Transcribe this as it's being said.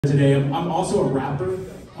Today, I'm also a rapper.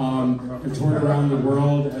 I've toured around the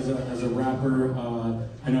world as a rapper.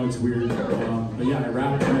 I know it's weird, but yeah, I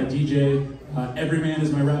rap and I DJ. Everyman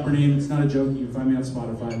is my rapper name. It's not a joke. You can find me on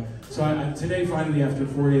Spotify. So today, finally, after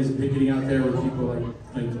 4 days of picketing out there with people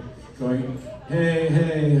like going, hey,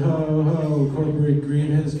 hey, ho, ho, corporate greed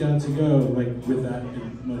has got to go, like with that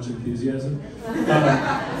much enthusiasm.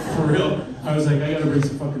 For real, I was like, I gotta bring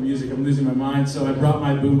some fucking music. I'm losing my mind. So I brought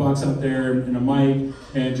my boombox out there and a mic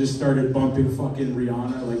and just started bumping fucking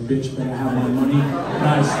Rihanna, like, bitch better have my money. And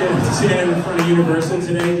I stand in front of Universal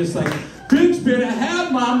today, just like, bitch better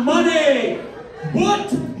have my money. What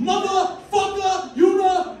motherfucker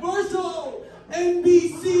Universal?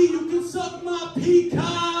 NBC, you can suck my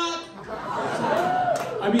peacock.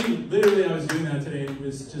 I mean, literally, I was doing that today, and it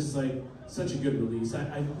was just like such a good release. All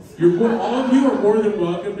of you are more than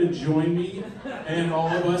welcome to join me and all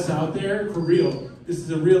of us out there for real. This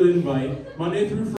is a real invite, Monday through Friday.